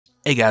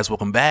Hey guys,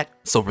 welcome back.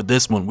 So for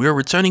this one, we're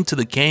returning to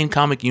the Kane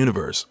comic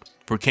universe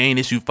for Kane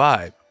issue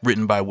 5,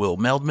 written by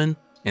Meldman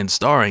and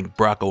starring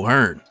Brock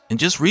O'Hearn. And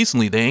just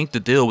recently they inked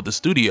a deal with the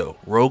studio,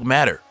 Rogue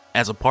Matter,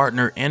 as a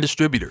partner and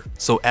distributor.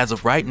 So as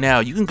of right now,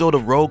 you can go to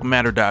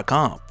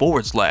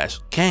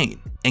roguematter.com/Kane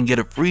and get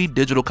a free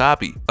digital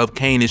copy of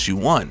Kane issue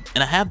 1.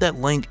 And I have that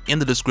link in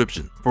the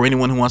description for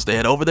anyone who wants to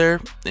head over there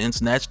and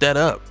snatch that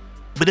up.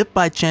 But if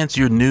by chance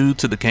you're new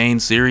to the Kane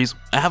series,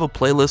 I have a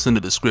playlist in the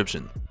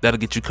description that'll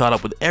get you caught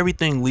up with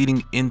everything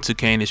leading into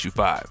Kane issue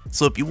 5.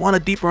 So if you want a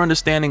deeper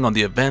understanding on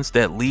the events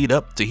that lead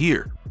up to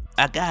here,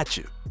 I got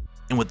you.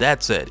 And with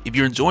that said, if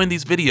you're enjoying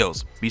these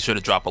videos, be sure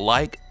to drop a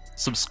like,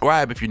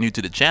 subscribe if you're new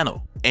to the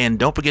channel, and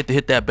don't forget to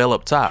hit that bell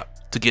up top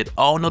to get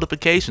all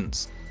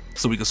notifications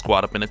so we can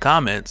squat up in the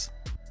comments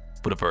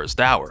for the first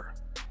hour.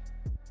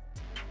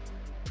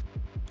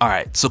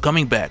 Alright, so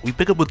coming back, we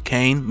pick up with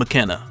Kane,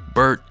 McKenna,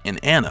 Bert,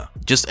 and Anna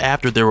just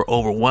after they were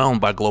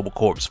overwhelmed by Global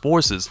Corp's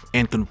forces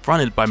and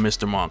confronted by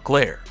Mr.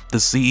 Montclair, the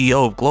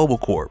CEO of Global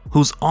Corp,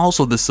 who's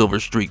also the Silver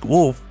Streak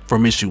Wolf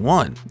from issue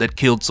 1 that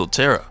killed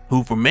Sotera,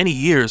 who for many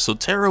years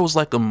Sotera was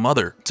like a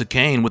mother to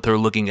Kane with her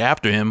looking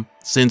after him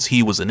since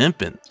he was an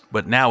infant.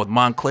 But now with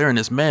Montclair and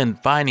his men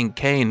finding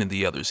Kane and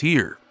the others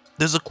here,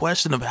 there's a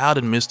question of how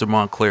did Mr.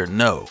 Montclair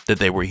know that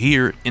they were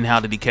here and how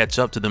did he catch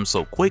up to them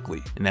so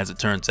quickly? And as it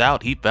turns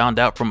out, he found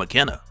out from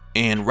McKenna.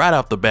 And right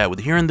off the bat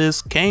with hearing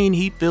this, Kane,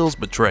 he feels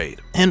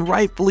betrayed. And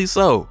rightfully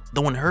so.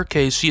 Though in her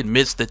case, she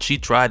admits that she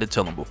tried to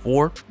tell him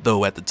before,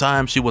 though at the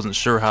time she wasn't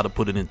sure how to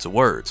put it into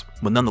words.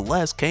 But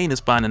nonetheless, Kane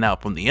is finding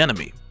out from the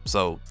enemy,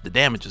 so the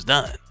damage is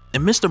done.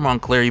 And Mr.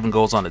 Montclair even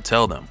goes on to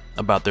tell them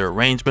about their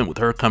arrangement with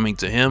her coming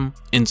to him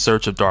in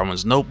search of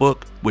Darwin's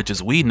notebook, which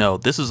as we know,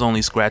 this is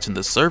only scratching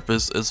the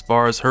surface as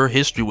far as her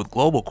history with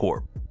Global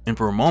Corp. And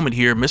for a moment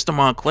here, Mr.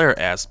 Montclair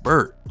asks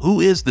Bert,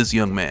 who is this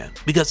young man?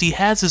 Because he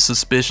has his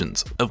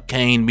suspicions of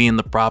Kane being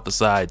the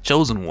prophesied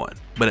chosen one.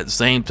 But at the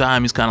same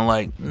time, he's kind of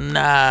like,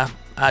 nah,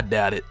 I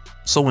doubt it.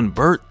 So when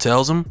Bert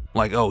tells him,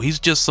 like, oh, he's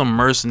just some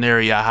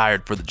mercenary I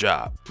hired for the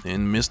job,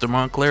 and Mr.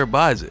 Montclair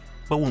buys it.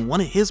 But when one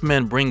of his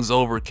men brings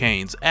over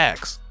Kane's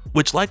axe,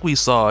 which like we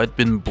saw had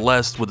been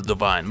blessed with a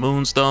divine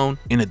moonstone,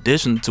 in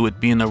addition to it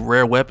being a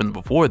rare weapon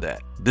before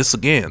that. This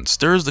again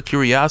stirs the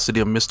curiosity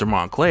of Mr.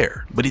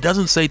 Montclair, but he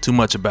doesn't say too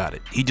much about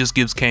it. He just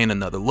gives Kane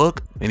another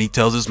look, and he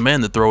tells his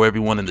men to throw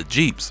everyone in the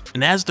jeeps.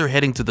 And as they're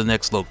heading to the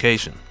next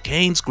location,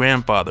 Kane's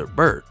grandfather,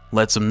 Bert,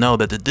 lets him know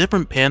that the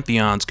different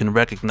pantheons can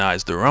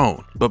recognize their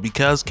own. But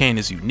because Kane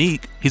is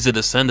unique, he's a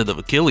descendant of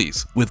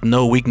Achilles, with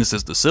no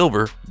weaknesses to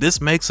silver,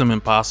 this makes him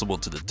impossible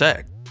to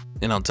detect.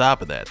 And on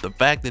top of that, the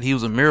fact that he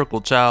was a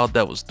miracle child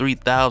that was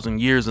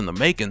 3,000 years in the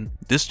making,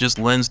 this just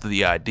lends to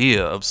the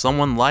idea of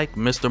someone like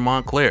Mr.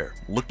 Montclair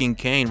looking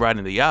Kane right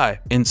in the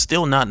eye and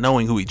still not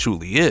knowing who he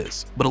truly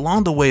is. But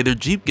along the way, their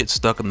Jeep gets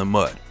stuck in the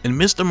mud, and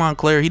Mr.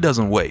 Montclair, he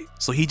doesn't wait,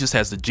 so he just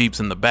has the Jeeps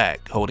in the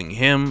back, holding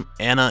him,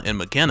 Anna, and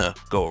McKenna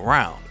go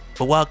around.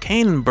 But while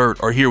Kane and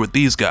Bert are here with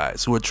these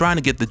guys who are trying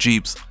to get the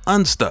Jeeps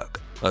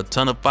unstuck, a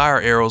ton of fire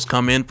arrows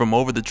come in from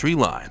over the tree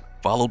line,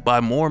 followed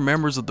by more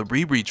members of the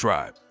Bree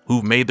tribe,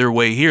 who've made their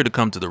way here to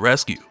come to the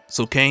rescue.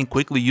 So Kane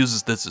quickly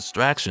uses this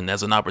distraction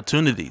as an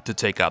opportunity to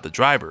take out the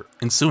driver.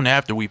 And soon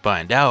after we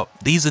find out,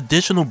 these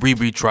additional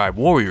Bree tribe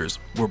warriors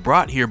were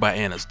brought here by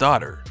Anna's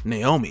daughter,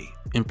 Naomi.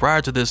 And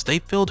prior to this, they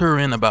filled her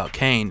in about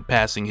Kane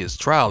passing his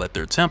trial at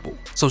their temple.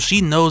 So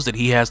she knows that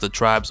he has the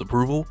tribe's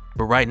approval,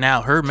 but right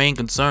now her main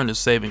concern is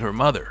saving her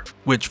mother,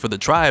 which for the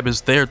tribe is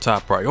their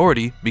top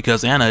priority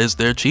because Anna is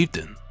their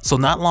chieftain. So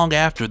not long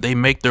after, they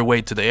make their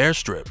way to the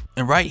airstrip.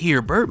 And right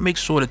here, Bert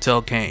makes sure to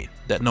tell Kane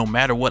that no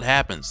matter what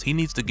happens, he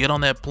needs to get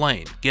on that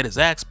plane, get his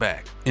axe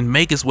back, and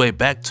make his way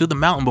back to the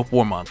mountain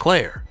before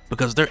Montclair,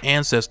 because their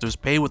ancestors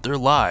paid with their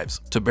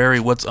lives to bury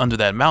what's under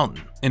that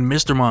mountain, and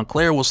Mr.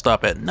 Montclair will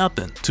stop at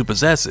nothing to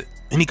possess it.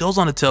 And he goes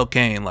on to tell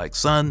Kane, like,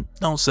 son,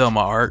 don't sell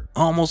my art.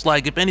 Almost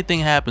like if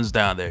anything happens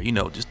down there, you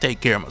know, just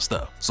take care of my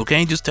stuff. So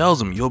Kane just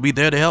tells him, you'll be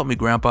there to help me,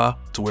 Grandpa.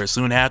 To where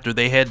soon after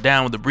they head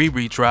down with the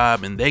Bree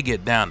tribe and they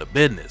get down to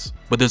business.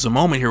 But there's a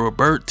moment here where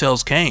Bert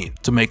tells Kane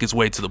to make his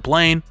way to the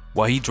plane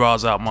while he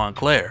draws out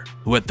Montclair,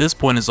 who at this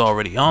point is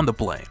already on the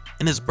plane.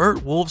 And as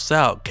Bert wolfs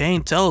out,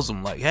 Kane tells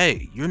him like,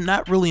 hey, you're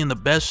not really in the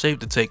best shape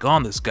to take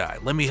on this guy,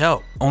 let me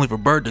help. Only for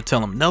Bert to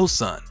tell him, no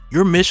son,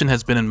 your mission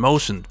has been in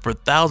motion for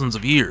thousands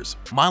of years.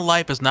 My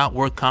life is not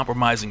worth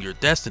compromising your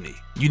destiny.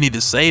 You need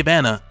to save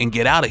Anna and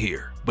get out of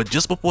here. But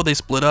just before they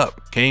split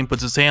up, Kane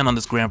puts his hand on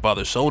his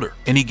grandfather's shoulder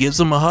and he gives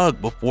him a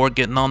hug before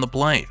getting on the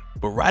plane.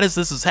 But right as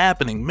this is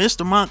happening,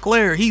 Mr.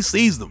 Montclair, he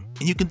sees them.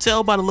 And you can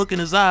tell by the look in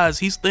his eyes,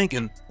 he's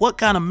thinking, what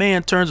kind of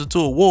man turns into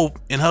a wolf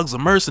and hugs a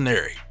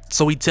mercenary?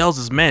 So he tells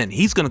his men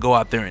he's gonna go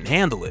out there and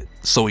handle it.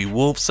 So he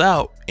wolfs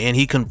out and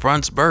he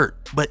confronts Bert.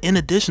 But in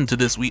addition to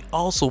this, we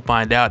also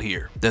find out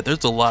here that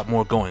there's a lot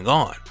more going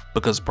on.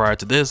 Because prior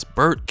to this,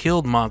 Bert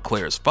killed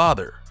Montclair's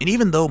father. And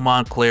even though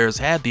Montclair's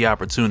had the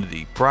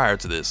opportunity prior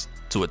to this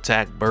to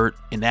attack Bert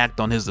and act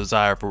on his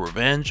desire for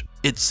revenge,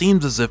 it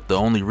seems as if the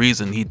only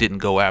reason he didn't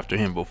go after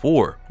him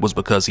before was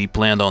because he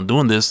planned on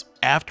doing this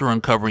after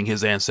uncovering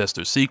his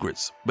ancestors'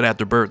 secrets. But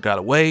after Bert got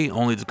away,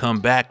 only to come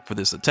back for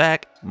this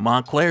attack,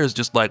 Montclair is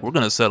just like, we're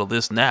gonna settle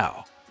this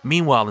now.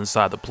 Meanwhile,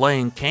 inside the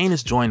plane, Kane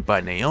is joined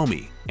by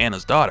Naomi,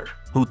 Anna's daughter,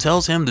 who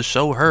tells him to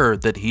show her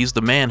that he's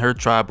the man her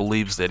tribe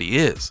believes that he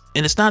is.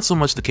 And it's not so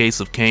much the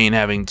case of Kane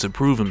having to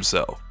prove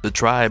himself. The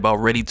tribe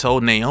already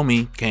told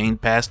Naomi Kane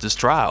passed his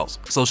trials,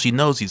 so she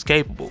knows he's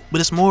capable.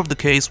 But it's more of the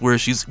case where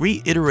she's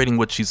reiterating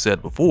what she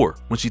said before,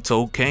 when she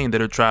told Kane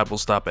that her tribe will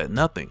stop at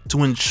nothing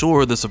to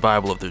ensure the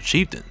survival of their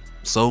chieftain.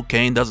 So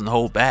Kane doesn't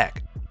hold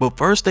back. But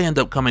first they end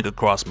up coming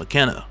across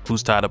McKenna,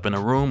 who's tied up in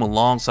a room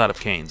alongside of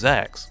Kane's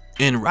axe.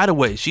 And right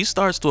away, she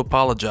starts to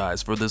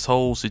apologize for this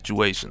whole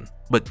situation.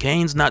 But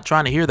Kane's not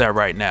trying to hear that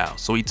right now,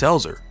 so he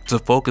tells her to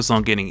focus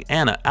on getting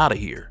Anna out of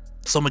here.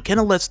 So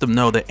McKenna lets them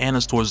know that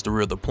Anna's towards the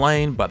rear of the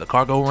plane by the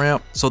cargo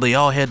ramp, so they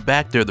all head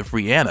back there to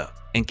free Anna.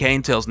 And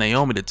Kane tells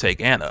Naomi to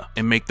take Anna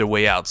and make their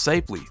way out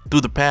safely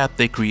through the path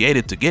they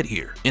created to get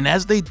here. And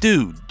as they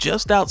do,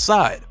 just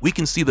outside, we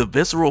can see the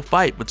visceral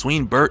fight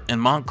between Bert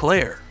and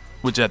Montclair,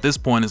 which at this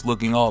point is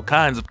looking all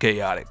kinds of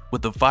chaotic,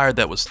 with the fire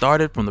that was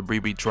started from the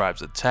Bree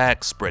tribe's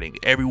attack spreading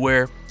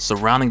everywhere,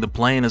 surrounding the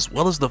plane, as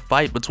well as the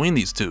fight between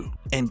these two.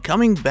 And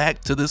coming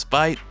back to this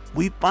fight,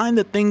 we find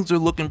that things are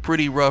looking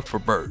pretty rough for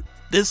Bert.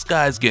 This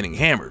guy's getting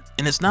hammered,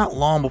 and it's not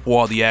long before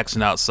all the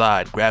action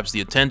outside grabs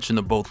the attention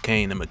of both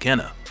Kane and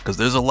McKenna, because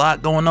there's a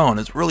lot going on.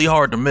 It's really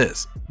hard to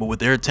miss. But with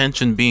their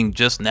attention being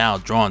just now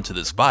drawn to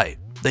this fight,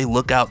 they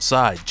look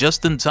outside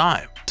just in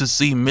time to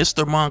see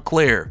Mr.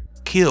 Montclair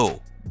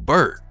kill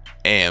Bert.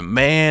 And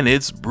man,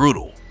 it's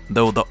brutal.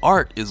 Though the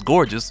art is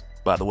gorgeous,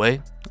 by the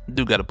way,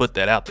 do gotta put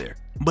that out there.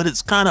 But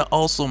it's kinda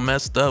also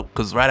messed up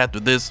because right after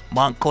this,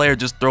 Montclair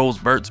just throws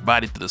Bert's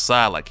body to the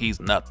side like he's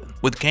nothing,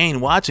 with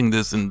Kane watching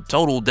this in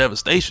total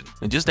devastation.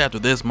 And just after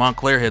this,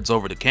 Montclair heads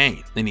over to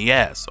Kane and he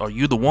asks, "Are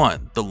you the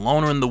one, the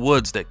loner in the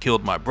woods that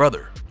killed my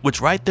brother?"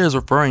 Which right there is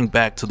referring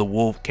back to the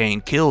wolf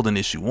Kane killed in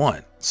issue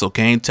 1. So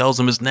Kane tells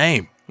him his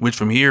name, which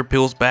from here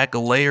peels back a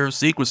layer of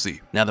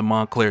secrecy, now that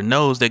Montclair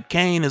knows that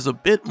Kane is a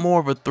bit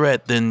more of a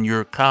threat than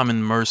your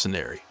common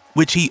mercenary,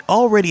 which he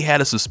already had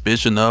a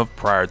suspicion of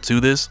prior to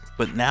this.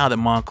 But now that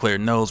Montclair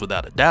knows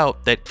without a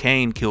doubt that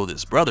Kane killed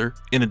his brother,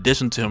 in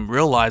addition to him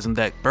realizing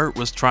that Bert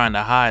was trying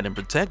to hide and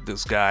protect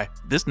this guy,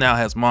 this now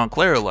has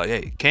Montclair like,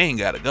 hey, Kane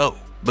gotta go.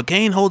 But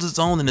Kane holds his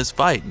own in this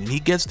fight and he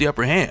gets the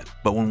upper hand.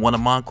 But when one of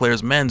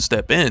Montclair's men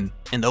step in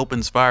and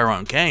opens fire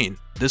on Kane,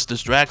 this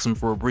distracts him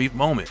for a brief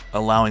moment,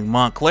 allowing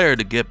Montclair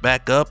to get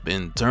back up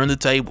and turn the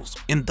tables.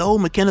 And though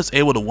McKenna's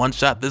able to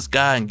one-shot this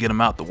guy and get him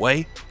out the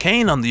way,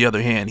 Kane on the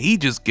other hand, he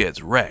just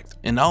gets wrecked.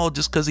 And all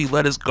just cause he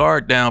let his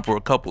guard down for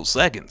a couple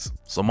seconds.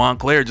 So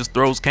Montclair just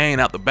throws Kane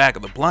out the back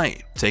of the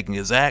plane, taking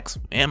his axe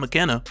and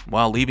McKenna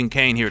while leaving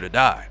Kane here to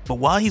die. But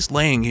while he's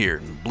laying here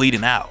and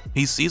bleeding out,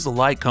 he sees a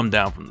light come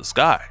down from the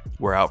sky,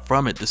 where out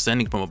from it,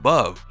 descending from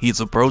above, he is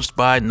approached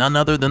by none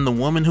other than the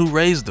woman who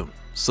raised him,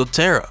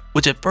 Sotera,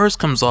 which at first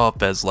comes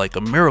off as like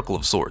a miracle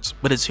of sorts,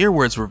 but it's here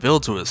where it's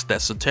revealed to us that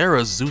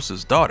Sotera is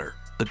Zeus's daughter,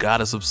 the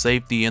goddess of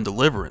safety and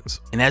deliverance.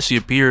 And as she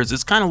appears,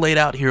 it's kind of laid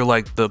out here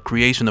like the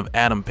creation of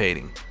Adam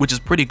painting, which is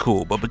pretty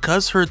cool. But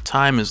because her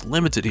time is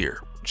limited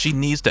here, she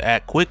needs to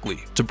act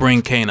quickly to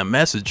bring Kane a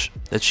message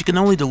that she can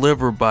only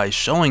deliver by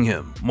showing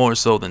him more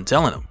so than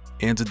telling him.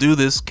 And to do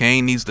this,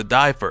 Kane needs to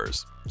die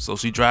first. So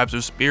she drives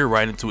her spear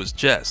right into his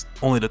chest,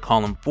 only to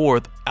call him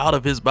forth out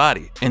of his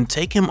body and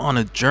take him on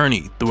a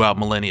journey throughout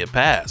millennia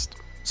past,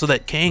 so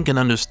that Kane can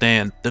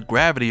understand the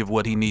gravity of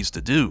what he needs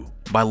to do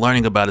by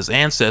learning about his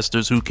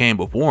ancestors who came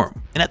before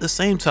him. And at the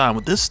same time,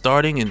 with this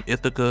starting in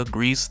Ithaca,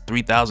 Greece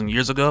 3,000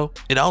 years ago,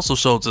 it also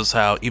shows us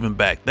how even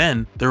back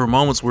then, there were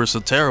moments where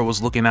Sotera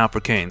was looking out for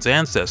Kane's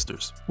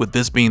ancestors, with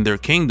this being their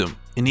kingdom.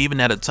 And even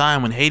at a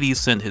time when Hades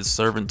sent his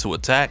servant to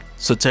attack,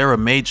 Sotera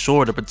made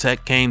sure to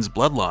protect Kane's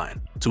bloodline,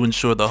 to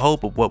ensure the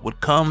hope of what would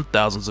come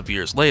thousands of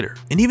years later.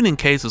 And even in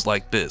cases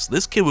like this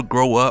kid would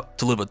grow up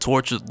to live a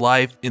tortured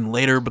life and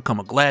later become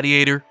a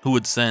gladiator who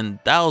would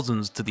send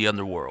thousands to the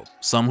underworld,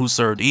 some who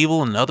served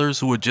evil and others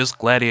who were just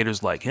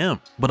gladiators like him.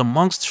 But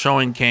amongst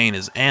showing Kane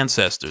his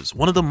ancestors,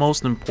 one of the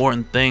most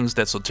important things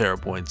that Sotera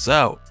points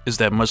out is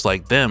that much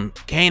like them,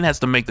 Kane has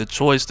to make the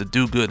choice to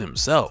do good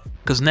himself.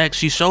 Cause next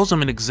she shows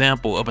him an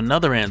example of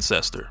another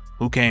ancestor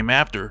who came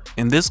after,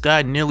 and this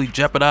guy nearly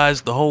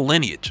jeopardized the whole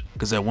lineage,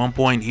 cause at one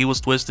point he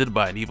was twisted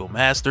by an evil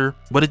master.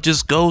 But it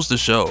just goes to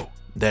show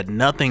that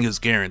nothing is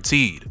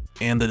guaranteed,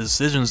 and the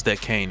decisions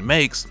that Kane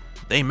makes,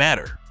 they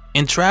matter.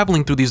 In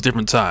traveling through these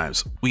different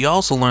times, we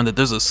also learn that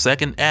there's a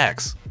second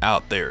axe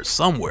out there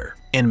somewhere,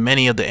 and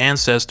many of the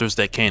ancestors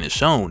that Kane is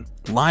shown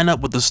line up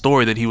with the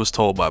story that he was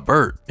told by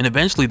Bert, and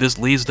eventually this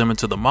leads them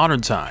into the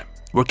modern time,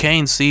 where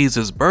Kane sees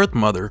his birth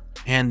mother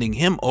handing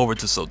him over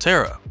to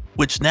Sotera,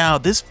 which now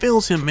this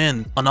fills him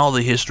in on all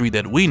the history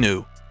that we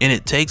knew, and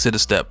it takes it a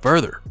step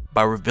further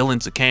by revealing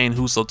to Kane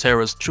who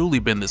Sotera's truly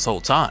been this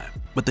whole time.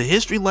 But the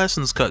history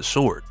lessons cut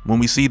short when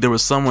we see there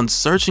was someone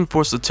searching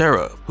for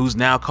Sotera who's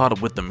now caught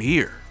up with them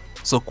here.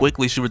 So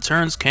quickly she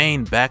returns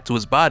Kane back to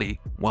his body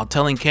while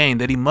telling Kane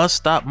that he must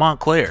stop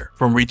Montclair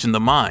from reaching the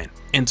mine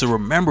and to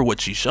remember what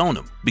she's shown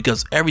him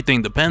because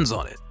everything depends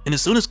on it. And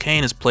as soon as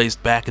Kane is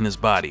placed back in his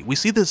body, we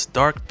see this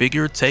dark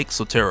figure take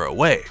Sotera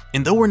away.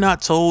 And though we're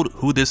not told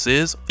who this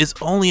is, it's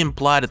only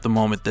implied at the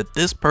moment that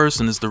this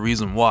person is the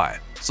reason why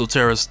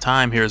Sotera's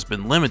time here has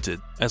been limited,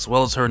 as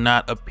well as her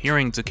not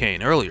appearing to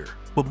Kane earlier.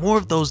 But more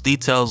of those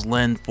details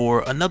lend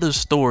for another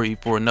story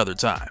for another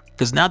time.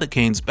 Because now that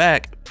Kane's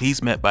back,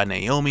 he's met by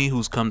Naomi,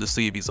 who's come to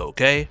see if he's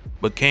okay,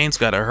 but Kane's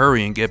gotta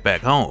hurry and get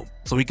back home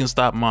so he can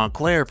stop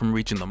Montclair from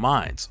reaching the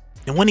mines.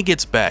 And when he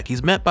gets back,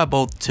 he's met by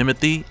both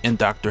Timothy and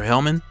Dr.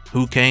 Hellman,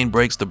 who Kane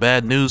breaks the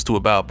bad news to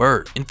about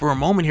Bert. And for a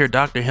moment here,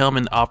 Dr.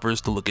 Hellman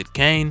offers to look at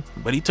Kane,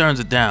 but he turns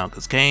it down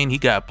because Kane, he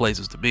got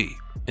places to be.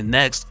 And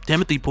next,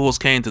 Timothy pulls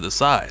Kane to the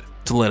side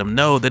to let him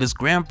know that his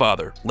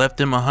grandfather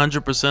left him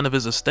 100% of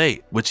his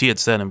estate, which he had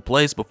set in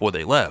place before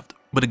they left.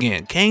 But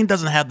again, Kane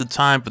doesn't have the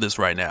time for this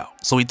right now,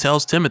 so he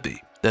tells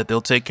Timothy that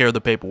they'll take care of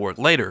the paperwork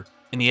later,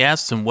 and he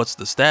asks him what's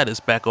the status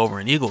back over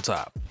in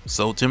Eagletop.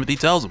 So Timothy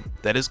tells him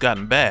that it's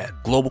gotten bad.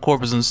 Global Corp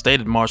has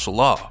instated martial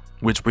law,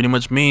 which pretty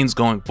much means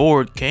going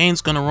forward,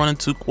 Kane's gonna run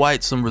into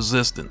quite some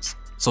resistance.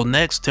 So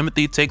next,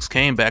 Timothy takes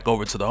Kane back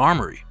over to the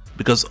armory,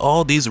 because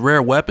all these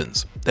rare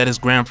weapons that his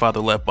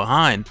grandfather left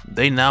behind,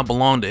 they now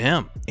belong to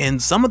him.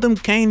 And some of them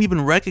Kane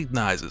even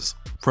recognizes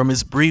from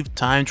his brief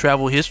time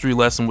travel history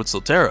lesson with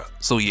Sotera.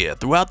 So yeah,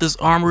 throughout this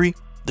armory,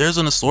 there's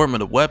an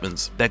assortment of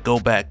weapons that go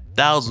back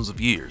thousands of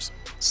years.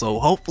 So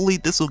hopefully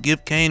this will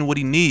give Kane what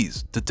he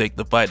needs to take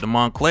the fight to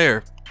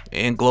Montclair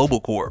and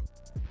Global Corp.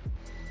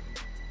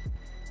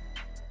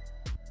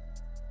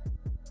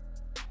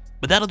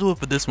 But that'll do it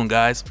for this one,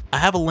 guys. I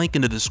have a link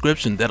in the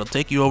description that'll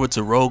take you over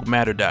to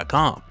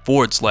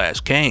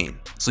roguematter.com/Kane,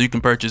 so you can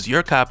purchase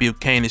your copy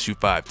of Kane issue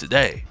 5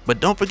 today. But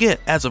don't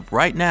forget, as of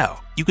right now,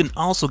 you can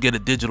also get a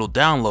digital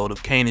download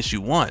of Kane issue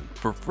 1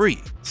 for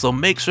free. So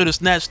make sure to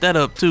snatch that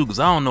up too, because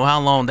I don't know how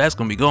long that's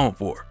gonna be going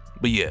for.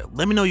 But yeah,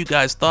 let me know you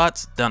guys'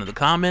 thoughts down in the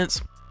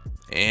comments,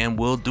 and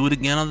we'll do it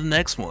again on the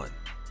next one.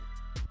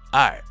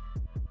 Alright,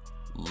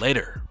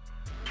 later.